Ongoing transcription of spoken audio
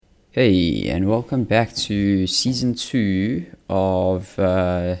Hey, and welcome back to season 2 of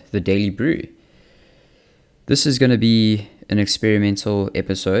the Daily Brew. This is going to be an experimental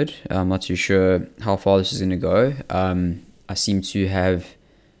episode. I'm not too sure how far this is going to go. I seem to have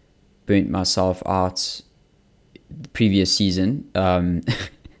burnt myself out the previous season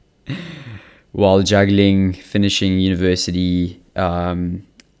while juggling finishing university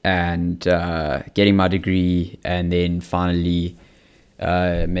and getting my degree, and then finally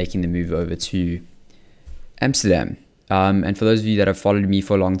making the move over to Amsterdam. And for those of you that have followed me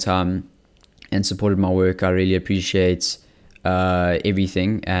for a long time and supported my work, I really appreciate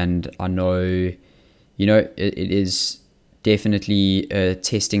everything. And I know, it is definitely a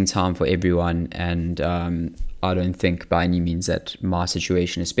testing time for everyone. And I don't think by any means that my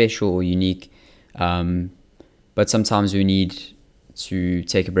situation is special or unique. But sometimes we need to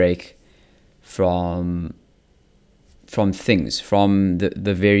take a break from things, from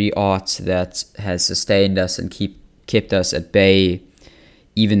the very art that has sustained us and kept us at bay.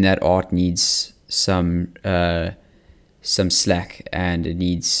 Even that art needs some slack, and it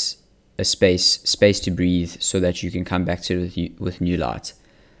needs a space to breathe so that you can come back to it with new light.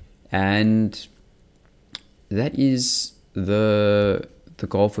 And that is the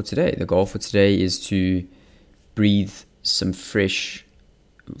goal for today. The goal for today is to breathe some fresh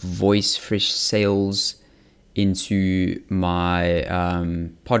voice, fresh sails into my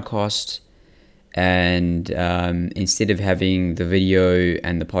podcast, and instead of having the video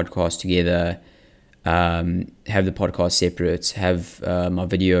and the podcast together, have the podcast separate, have my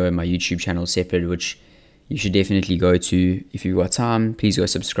video and my YouTube channel separate, which you should definitely go to if you've got time. Please go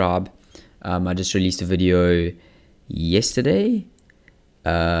subscribe. I just released a video yesterday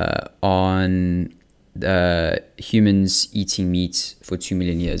on humans eating meat for 2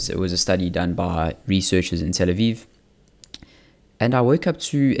 million years. It was a study done by researchers in Tel Aviv. And I woke up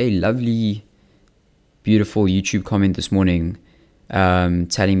to a lovely, beautiful YouTube comment this morning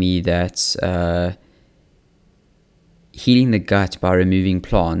telling me that healing the gut by removing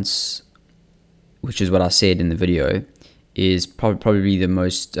plants, which is what I said in the video, is probably the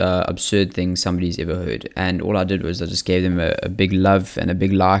most absurd thing somebody's ever heard. And all I did was I just gave them a big love and a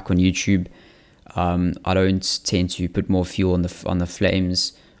big like on YouTube. I don't tend to put more fuel on the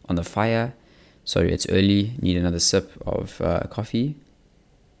flames, on the fire. Sorry, it's early. Need another sip of coffee.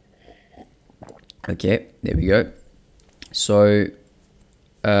 Okay, there we go. So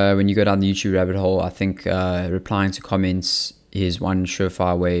when you go down the YouTube rabbit hole, I think replying to comments is one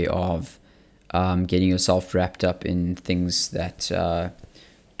surefire way of getting yourself wrapped up in things that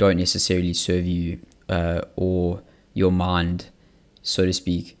don't necessarily serve you or your mind, so to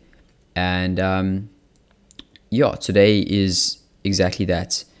speak. And today is exactly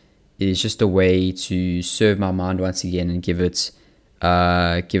that. It is just a way to serve my mind once again and give it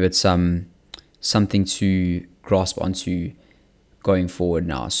something to grasp onto going forward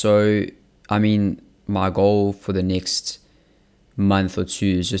now. So, I mean, my goal for the next month or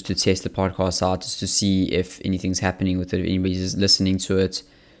two is just to test the podcast out, just to see if anything's happening with it, if anybody's listening to it.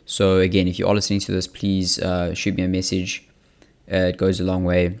 So again, if you are listening to this, please shoot me a message. It goes a long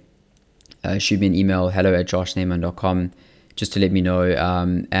way. Shoot me an email, hello@joshneyman.com, just to let me know.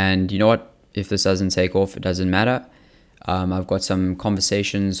 And you know what? If this doesn't take off, it doesn't matter. I've got some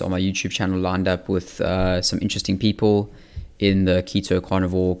conversations on my YouTube channel lined up with some interesting people in the keto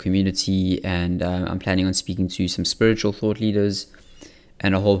carnivore community, and I'm planning on speaking to some spiritual thought leaders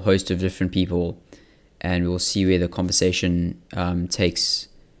and a whole host of different people, and we'll see where the conversation takes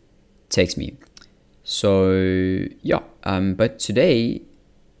me. So but today,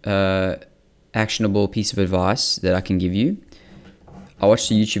 actionable piece of advice that I can give you. I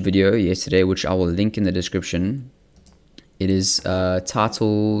watched a YouTube video yesterday, which I will link in the description. It is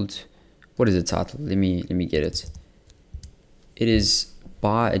titled, what is it titled? Let me get it. It is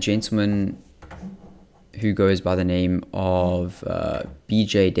by a gentleman who goes by the name of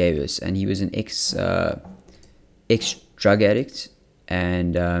BJ Davis, and he was an ex drug addict,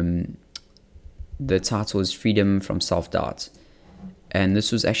 and the title is Freedom from Self-Doubt. And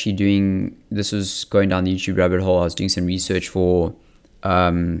this was going down the YouTube rabbit hole. I was doing some research for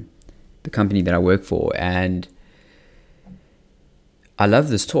the company that I work for, and I love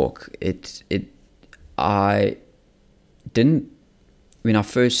this talk. When I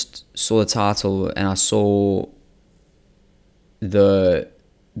first saw the title and I saw the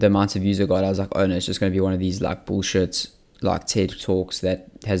amount of views I got, I was like, oh no, it's just going to be one of these like bullshit like TED talks that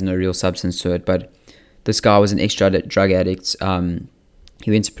has no real substance to it. But this guy was an ex-drug addict. He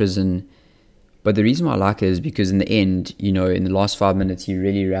went to prison. But the reason why I like it is because in the end, in the last 5 minutes, he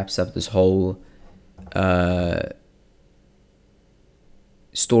really wraps up this whole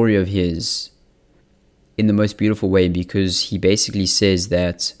story of his in the most beautiful way, because he basically says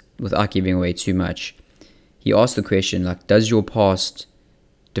that, without giving away too much, he asked the question, like, does your past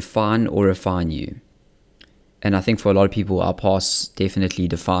define or refine you? And I think for a lot of people, our pasts definitely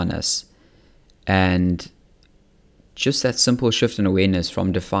define us. And just that simple shift in awareness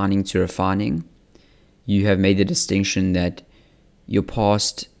from defining to refining, you have made the distinction that your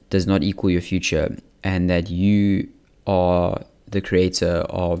past does not equal your future, and that you are the creator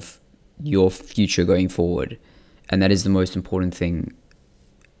of your future going forward. And that is the most important thing,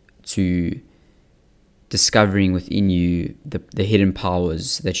 to discovering within you the hidden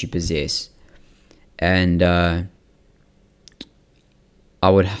powers that you possess. And I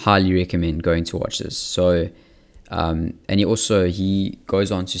would highly recommend going to watch this. So and he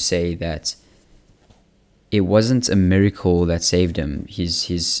goes on to say that it wasn't a miracle that saved him,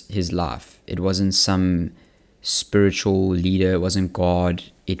 his life. It wasn't some spiritual leader, it wasn't God,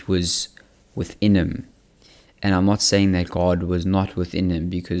 it was within him. And I'm not saying that God was not within him,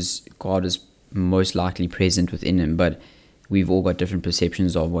 because God is most likely present within him, but we've all got different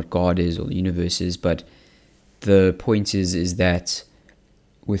perceptions of what God is or the universe is. But the point is that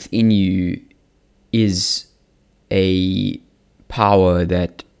within you is a power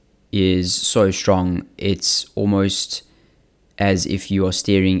that is so strong, it's almost as if you are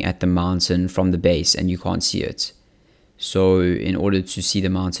staring at the mountain from the base and you can't see it. So in order to see the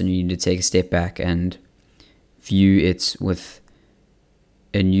mountain, you need to take a step back and view it with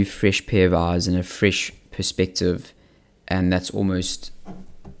a new fresh pair of eyes and a fresh perspective. And that's almost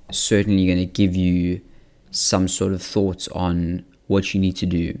certainly going to give you some sort of thoughts on what you need to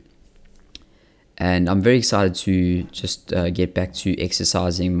do. And I'm very excited to just get back to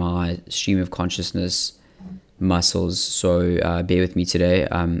exercising my stream of consciousness muscles. So bear with me today.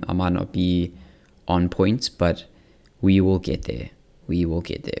 I might not be on point, but we will get there. We will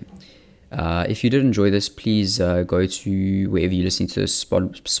get there. If you did enjoy this, please go to wherever you're listening to this,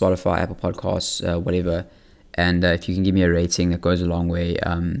 Spotify, Apple Podcasts, whatever. And if you can give me a rating, that goes a long way.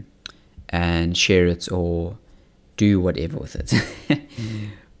 And share it or do whatever with it.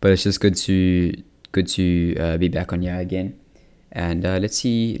 But it's just good to be back on here again. And let's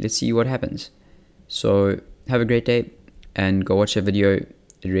see what happens. So have a great day and go watch that video.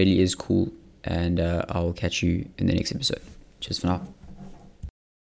 It really is cool. And I'll catch you in the next episode. Cheers for now.